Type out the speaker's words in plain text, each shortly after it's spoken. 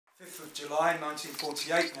5th of July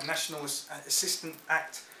 1948, the National Assistance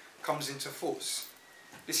Act comes into force.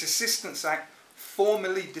 This Assistance Act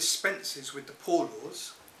formally dispenses with the Poor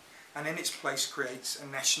Laws and in its place creates a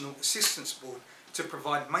National Assistance Board to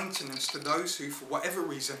provide maintenance to those who, for whatever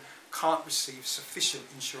reason, can't receive sufficient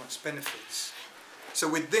insurance benefits. So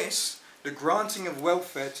with this, the granting of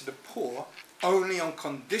welfare to the poor only on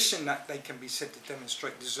condition that they can be said to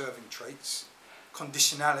demonstrate deserving traits,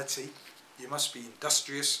 conditionality, you must be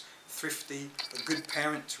industrious, thrifty, a good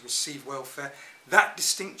parent to receive welfare, that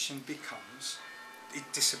distinction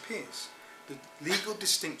disappears. The legal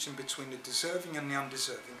distinction between the deserving and the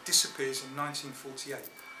undeserving disappears in 1948.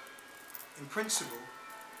 In principle,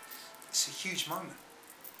 it's a huge moment.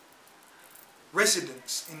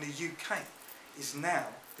 Residence in the UK is now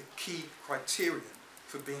the key criterion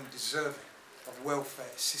for being deserving of welfare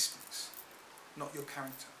assistance, not your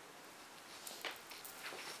character.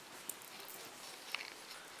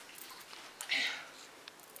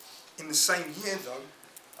 In the same year,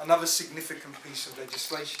 though, another significant piece of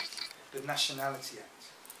legislation, the Nationality Act.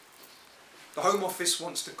 The Home Office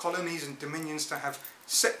wants the colonies and dominions to have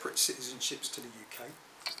separate citizenships to the UK.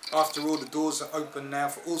 After all, the doors are open now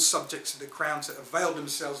for all subjects of the Crown to avail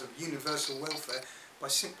themselves of universal welfare by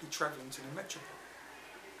simply travelling to the metropole.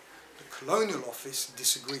 The Colonial Office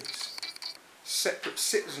disagrees. Separate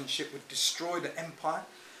citizenship would destroy the empire,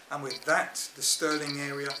 and with that, the sterling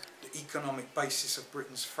area, the economic basis of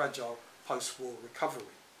Britain's fragile post-war recovery.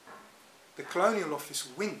 The Colonial Office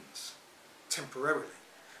wins temporarily,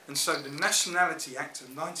 and so the Nationality Act of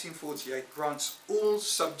 1948 grants all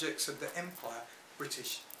subjects of the empire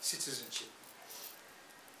British citizenship.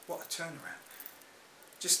 What a turnaround.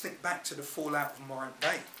 Just think back to the fallout of Morant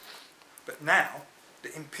Bay. But now,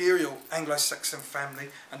 the imperial Anglo-Saxon family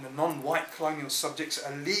and the non-white colonial subjects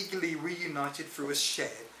are legally reunited through a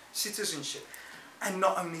shared citizenship. And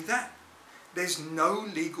not only that, there's no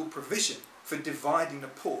legal provision for dividing the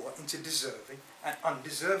poor into deserving and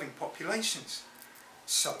undeserving populations.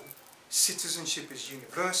 So, citizenship is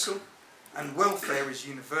universal and welfare is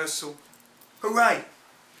universal. Hooray!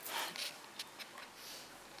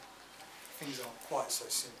 Things aren't quite so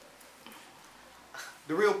simple.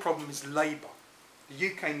 The real problem is labour. The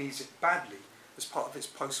UK needs it badly as part of its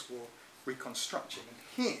post-war reconstruction.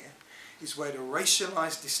 And here is where the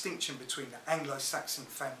racialised distinction between the Anglo-Saxon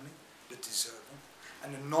family, the deserving,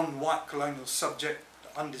 and the non-white colonial subject,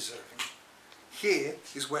 the undeserving, here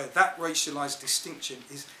is where that racialised distinction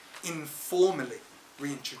is informally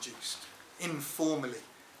reintroduced. Informally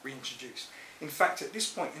reintroduced. In fact, at this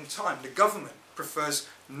point in time, the government prefers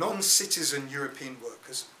non-citizen European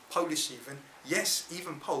workers, Polish even, yes,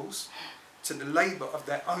 even Poles, to the labour of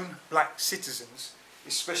their own black citizens,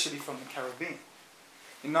 especially from the Caribbean.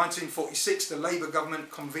 In 1946, the Labour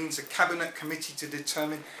government convenes a cabinet committee to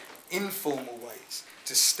determine informal ways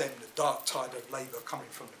to stem the dark tide of labour coming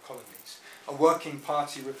from the colonies. A working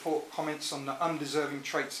party report comments on the undeserving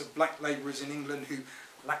traits of black labourers in England who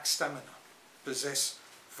lack stamina, possess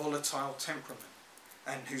volatile temperament,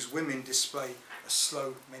 and whose women display a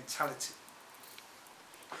slow mentality.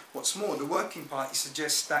 What's more, the working party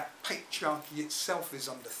suggests that patriarchy itself is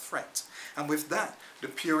under threat, and with that, the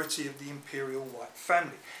purity of the imperial white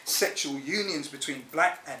family. Sexual unions between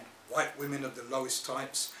black and white women of the lowest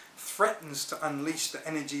types threatens to unleash the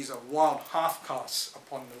energies of wild half-castes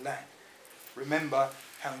upon the land. Remember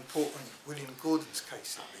how important William Gordon's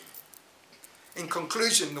case had been. In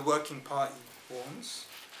conclusion, the working party warns,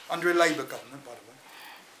 under a Labour government, by the way,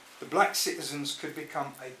 the black citizens could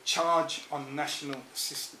become a charge on national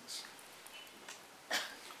assistance.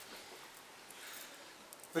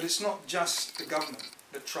 But it's not just the government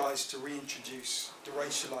that tries to reintroduce the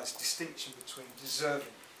racialised distinction between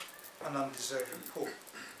deserving and undeserving poor.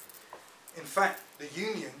 In fact, the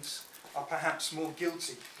unions are perhaps more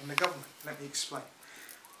guilty than the government. Let me explain.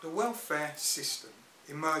 The welfare system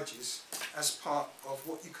emerges as part of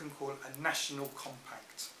what you can call a national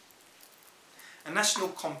compact. A national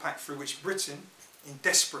compact through which Britain, in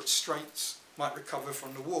desperate straits, might recover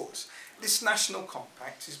from the wars. This national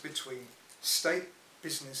compact is between state,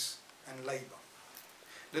 business and labour.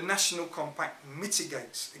 The national compact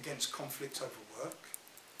mitigates against conflict over work,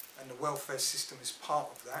 and the welfare system is part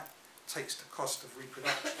of that, takes the cost of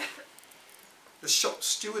reproduction. The shop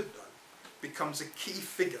steward, though, becomes a key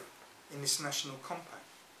figure in this national compact.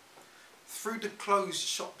 Through the closed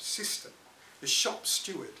shop system, the shop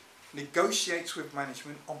steward negotiates with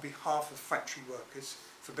management on behalf of factory workers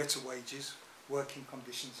for better wages, working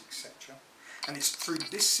conditions, etc. And it's through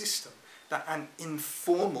this system that an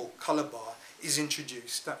informal colour bar is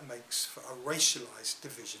introduced that makes for a racialised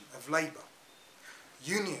division of labour.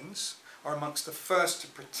 Unions are amongst the first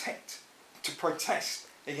to protest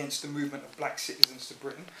against the movement of black citizens to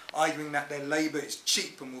Britain, arguing that their labour is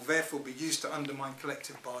cheap and will therefore be used to undermine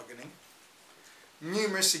collective bargaining.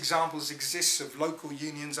 Numerous examples exist of local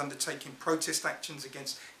unions undertaking protest actions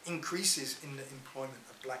against increases in the employment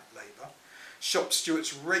of black labour. Shop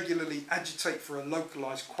stewards regularly agitate for a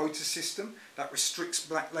localised quota system that restricts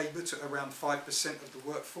black labour to around 5% of the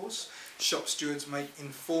workforce. Shop stewards make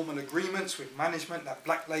informal agreements with management that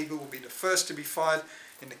black labour will be the first to be fired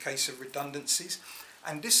in the case of redundancies.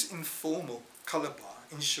 And this informal colour bar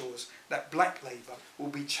ensures that black labour will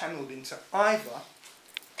be channelled into either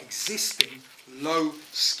existing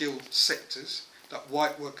low-skilled sectors that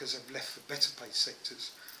white workers have left for better paid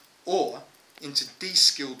sectors, or into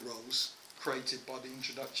de-skilled roles created by the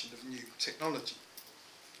introduction of new technology.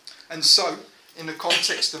 And so, in the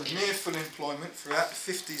context of near full employment throughout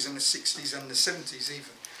the 50s and the 60s and the 70s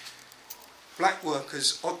even, black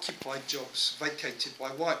workers occupied jobs vacated by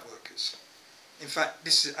white workers. In fact,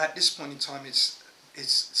 at this point in time, it's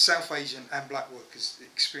South Asian and black workers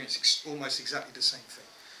experience almost exactly the same thing.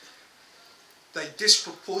 They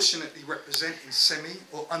disproportionately represent in semi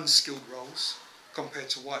or unskilled roles compared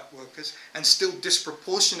to white workers, and still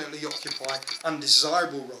disproportionately occupy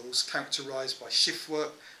undesirable roles characterised by shift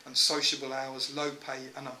work, unsociable hours, low pay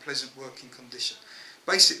and unpleasant working condition.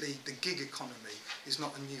 Basically, the gig economy is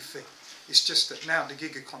not a new thing. It's just that now the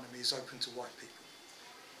gig economy is open to white people.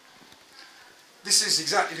 This is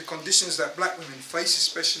exactly the conditions that black women face,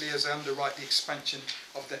 especially as they underwrite the expansion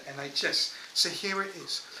of the NHS. So here it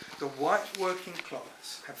is. The white working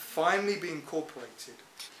class have finally been incorporated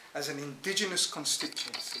as an indigenous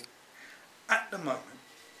constituency at the moment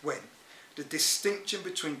when the distinction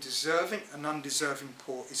between deserving and undeserving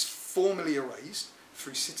poor is formally erased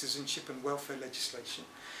through citizenship and welfare legislation,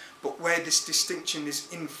 but where this distinction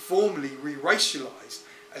is informally re-racialised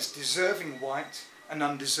as deserving white and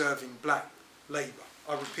undeserving black labour.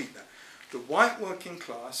 I repeat that. The white working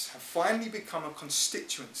class have finally become a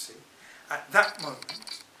constituency at that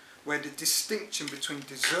moment where the distinction between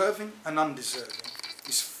deserving and undeserving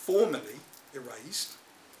is formally erased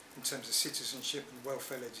in terms of citizenship and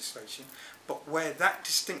welfare legislation, but where that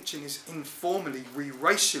distinction is informally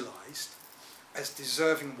re-racialised as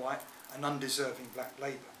deserving white and undeserving black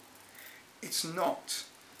labour. It's not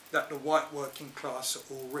that the white working class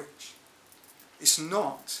are all rich. It's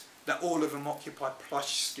not that all of them occupy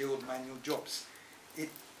plush, skilled manual jobs. It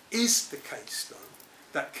is the case, though,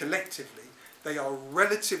 that collectively they are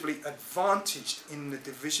relatively advantaged in the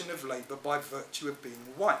division of labour by virtue of being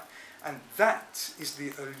white. And that is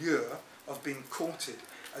the allure of being courted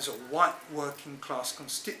as a white working class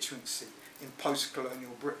constituency in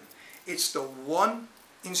post-colonial Britain. It's the one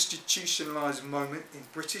institutionalised moment in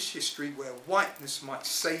British history where whiteness might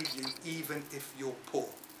save you even if you're poor.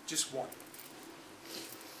 Just one.